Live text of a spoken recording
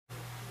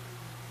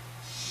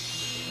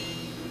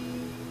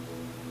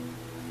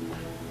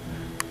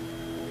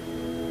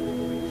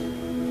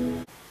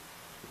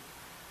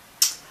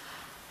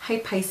Hi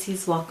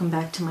Pisces, welcome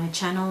back to my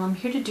channel. I'm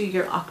here to do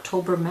your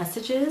October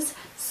messages.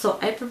 So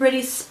I've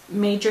already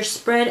made your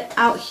spread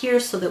out here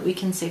so that we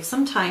can save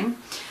some time.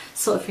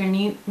 So if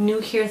you're new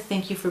here,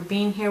 thank you for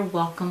being here.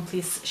 Welcome.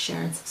 Please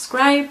share and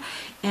subscribe.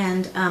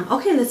 And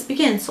okay, let's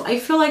begin. So I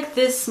feel like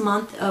this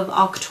month of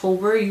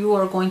October, you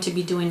are going to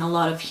be doing a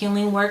lot of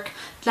healing work,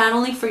 not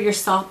only for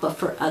yourself, but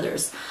for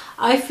others.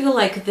 I feel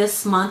like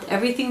this month,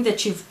 everything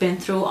that you've been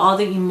through, all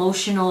the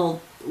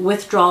emotional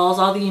withdrawals,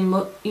 all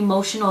the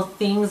emotional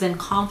things and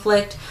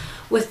conflict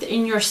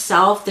within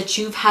yourself that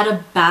you've had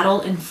to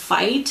battle and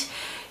fight,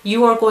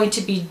 you are going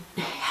to be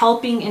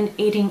helping and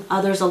aiding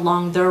others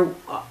along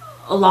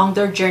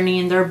their journey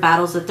and their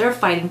battles that they're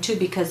fighting too,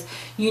 because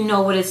you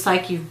know what it's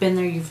like. You've been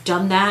there, you've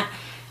done that,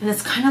 and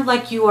it's kind of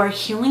like you are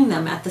healing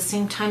them at the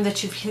same time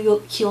that you've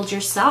healed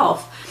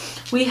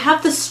yourself. We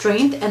have the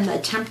Strength and the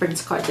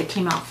Temperance card that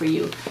came out for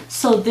you.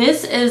 So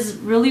this is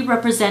really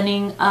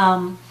representing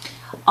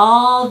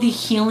all the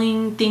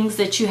healing things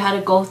that you had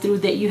to go through,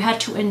 that you had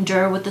to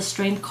endure with the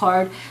Strength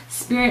card.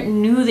 Spirit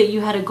knew that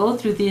you had to go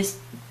through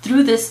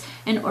this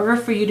in order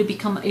for you to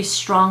become a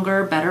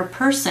stronger, better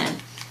person.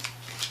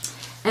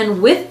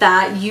 And with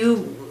that,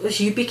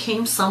 you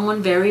became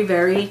someone very,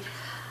 very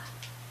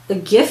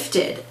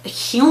gifted,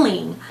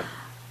 healing.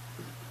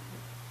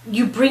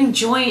 You bring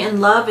joy and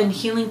love and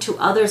healing to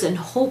others and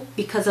hope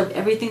because of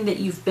everything that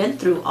you've been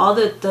through, all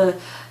the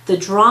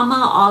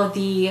drama, all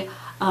the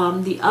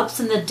ups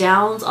and the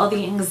downs, all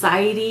the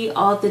anxiety,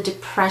 all the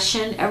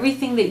depression,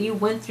 everything that you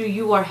went through,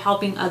 you are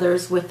helping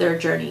others with their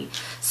journey.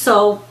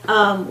 So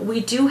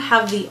we do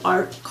have the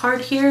Art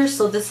card here.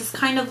 So this is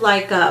kind of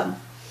like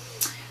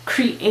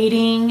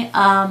creating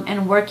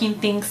and working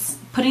things,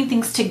 putting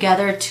things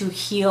together to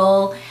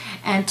heal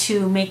and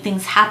to make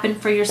things happen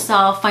for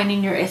yourself,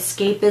 finding your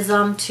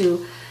escapism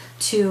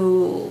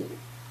to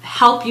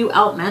help you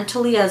out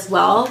mentally as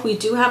well. We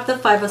do have the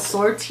Five of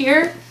Swords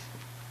here.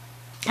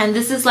 And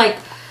this is like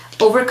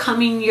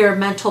overcoming your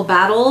mental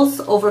battles,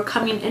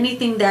 overcoming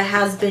anything that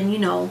has been, you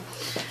know,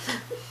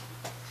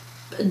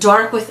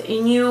 dark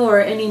within you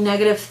or any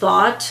negative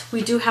thought.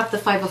 We do have the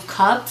Five of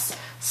Cups.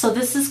 So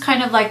this is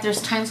kind of like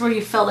there's times where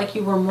you felt like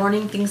you were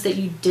mourning things that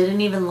you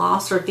didn't even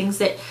lost, or things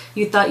that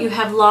you thought you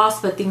have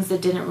lost, but things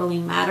that didn't really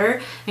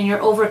matter. And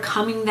you're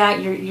overcoming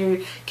that. You're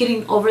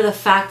getting over the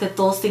fact that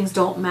those things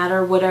don't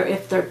matter. Whatever,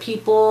 if they're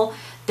people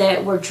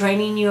that were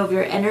draining you of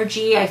your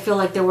energy. I feel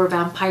like there were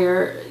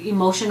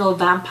emotional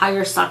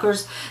vampire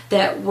suckers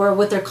that were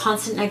with their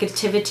constant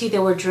negativity. They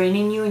were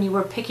draining you and you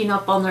were picking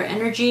up on their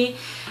energy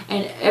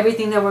and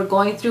everything that we're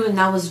going through, and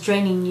that was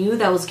draining you.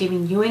 That was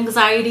giving you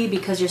anxiety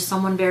because you're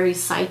someone very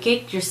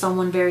psychic. You're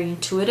someone very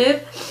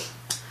intuitive.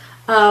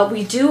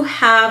 We do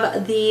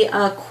have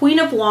the Queen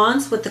of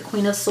Wands with the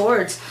Queen of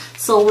Swords.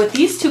 So with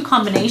these two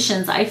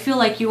combinations, I feel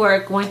like you are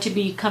going to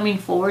be coming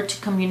forward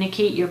to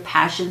communicate your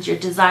passions, your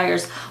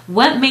desires,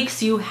 what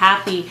makes you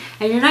happy.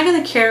 And you're not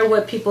going to care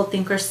what people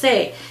think or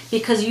say,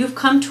 because you've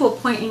come to a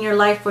point in your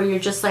life where you're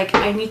just like,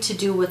 I need to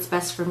do what's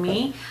best for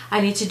me. I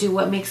need to do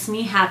what makes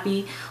me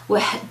happy,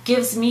 what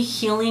gives me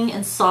healing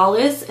and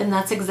solace. And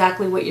that's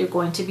exactly what you're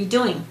going to be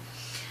doing.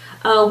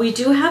 We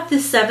do have the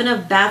Seven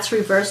of Bats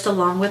reversed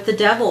along with the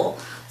Devil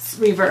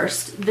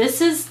reversed. This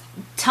is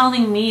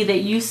telling me that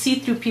you see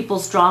through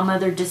people's drama,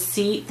 their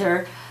deceit,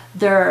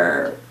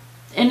 their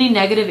any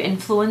negative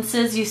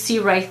influences. You see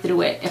right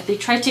through it. If they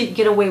try to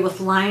get away with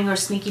lying or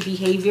sneaky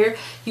behavior,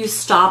 you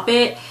stop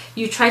it.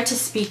 You try to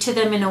speak to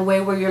them in a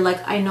way where you're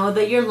like, I know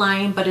that you're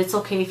lying, but it's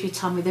okay if you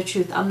tell me the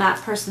truth. I'm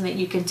that person that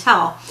you can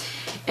tell.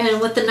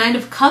 And with the Nine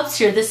of Cups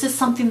here, this is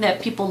something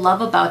that people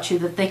love about you,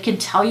 that they can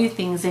tell you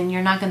things and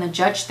you're not going to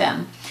judge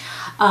them.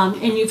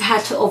 And you've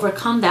had to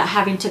overcome that,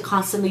 having to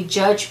constantly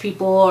judge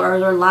people or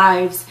their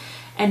lives.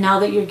 And now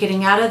that you're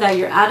getting out of that,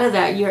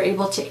 you're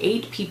able to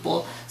aid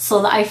people.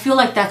 So I feel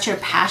like that's your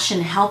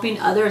passion, helping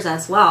others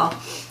as well.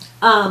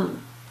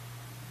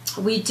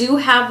 We do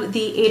have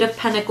the Eight of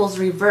Pentacles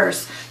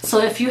reversed. So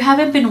if you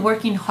haven't been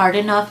working hard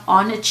enough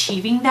on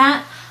achieving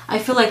that, I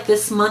feel like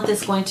this month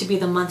is going to be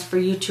the month for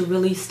you to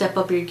really step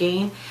up your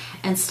game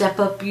and step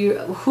up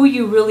who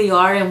you really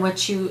are and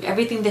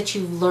everything that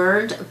you've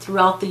learned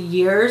throughout the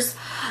years,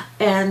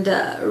 and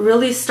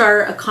really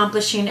start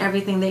accomplishing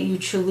everything that you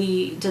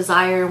truly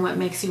desire and what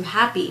makes you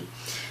happy.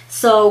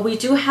 So we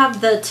do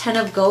have the Ten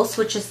of Ghosts,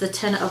 which is the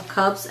Ten of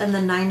Cups, and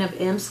the Nine of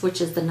Imps, which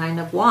is the Nine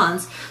of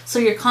Wands. So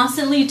you're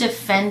constantly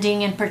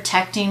defending and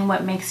protecting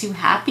what makes you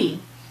happy.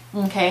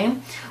 Okay,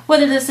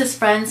 whether this is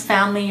friends,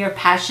 family, your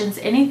passions,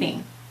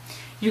 anything.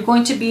 You're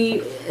going to be,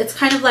 it's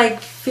kind of like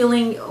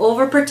feeling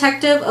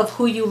overprotective of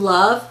who you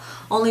love,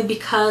 only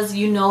because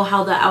you know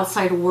how the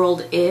outside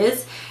world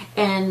is.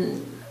 And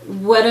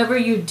whatever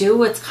you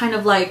do, it's kind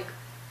of like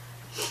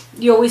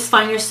you always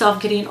find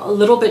yourself getting a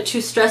little bit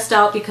too stressed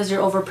out because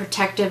you're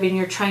overprotective and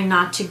you're trying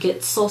not to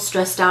get so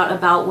stressed out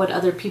about what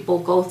other people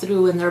go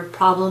through and their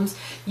problems.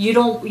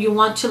 You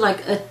want to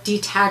like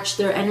detach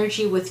their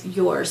energy with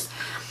yours.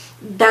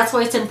 That's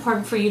why it's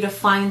important for you to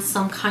find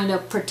some kind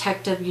of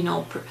protective, you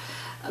know,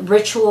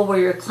 ritual where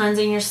you're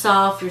cleansing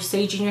yourself, you're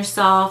saging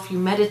yourself, you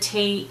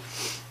meditate,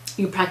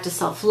 you practice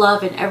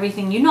self-love and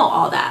everything. You know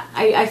all that.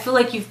 I feel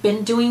like you've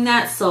been doing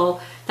that, so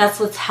that's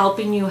what's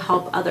helping you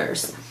help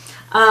others.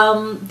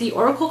 The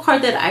oracle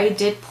card that I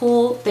did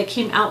pull that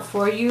came out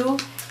for you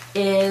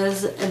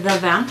is the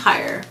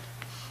Vampire.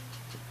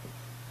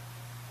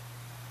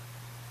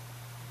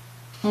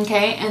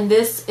 Okay, and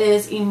this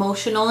is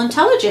emotional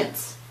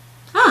intelligence.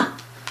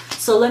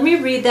 So let me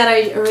read that.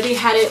 I already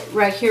had it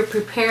right here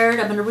prepared.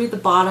 I'm going to read the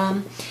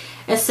bottom.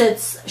 It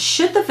says,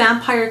 should the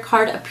Vampire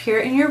card appear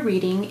in your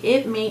reading,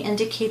 it may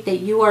indicate that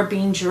you are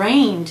being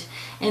drained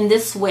in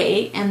this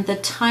way and the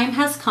time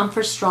has come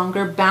for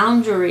stronger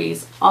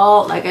boundaries.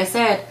 Like I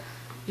said,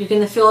 you're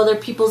going to feel other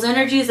people's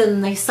energies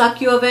and they suck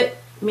you of it.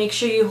 Make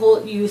sure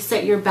you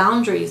set your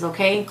boundaries,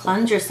 okay? And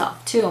cleanse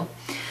yourself too.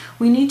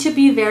 We need to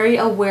be very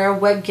aware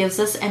of what gives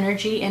us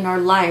energy in our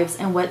lives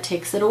and what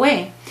takes it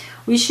away.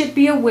 We should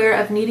be aware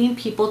of needing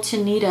people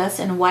to need us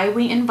and why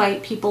we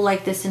invite people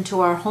like this into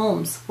our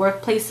homes,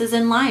 workplaces,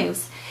 and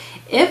lives.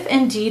 If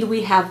indeed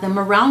we have them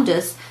around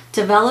us,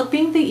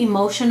 developing the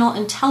emotional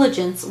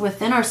intelligence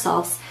within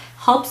ourselves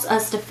helps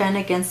us defend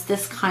against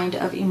this kind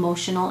of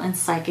emotional and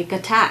psychic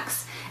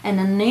attacks and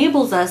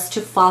enables us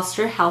to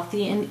foster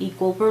healthy and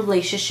equal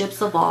relationships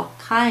of all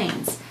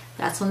kinds.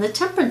 That's when the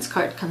Temperance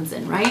card comes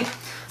in, right?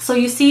 So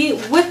you see,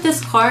 with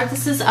this card,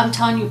 this is, I'm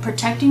telling you,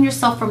 protecting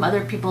yourself from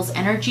other people's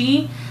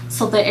energy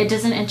so that it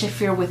doesn't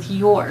interfere with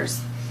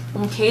yours.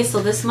 Okay, so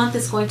this month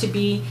is going to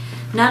be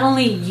not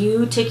only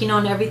you taking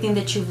on everything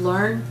that you've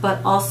learned,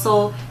 but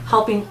also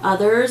helping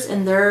others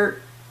in their,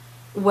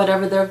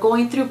 whatever they're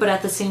going through, but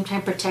at the same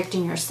time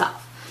protecting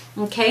yourself.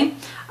 Okay,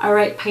 all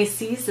right,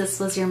 Pisces, this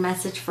was your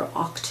message for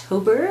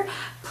October.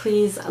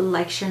 Please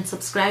like, share, and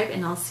subscribe,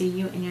 and I'll see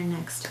you in your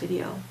next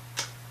video.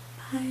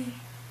 Bye.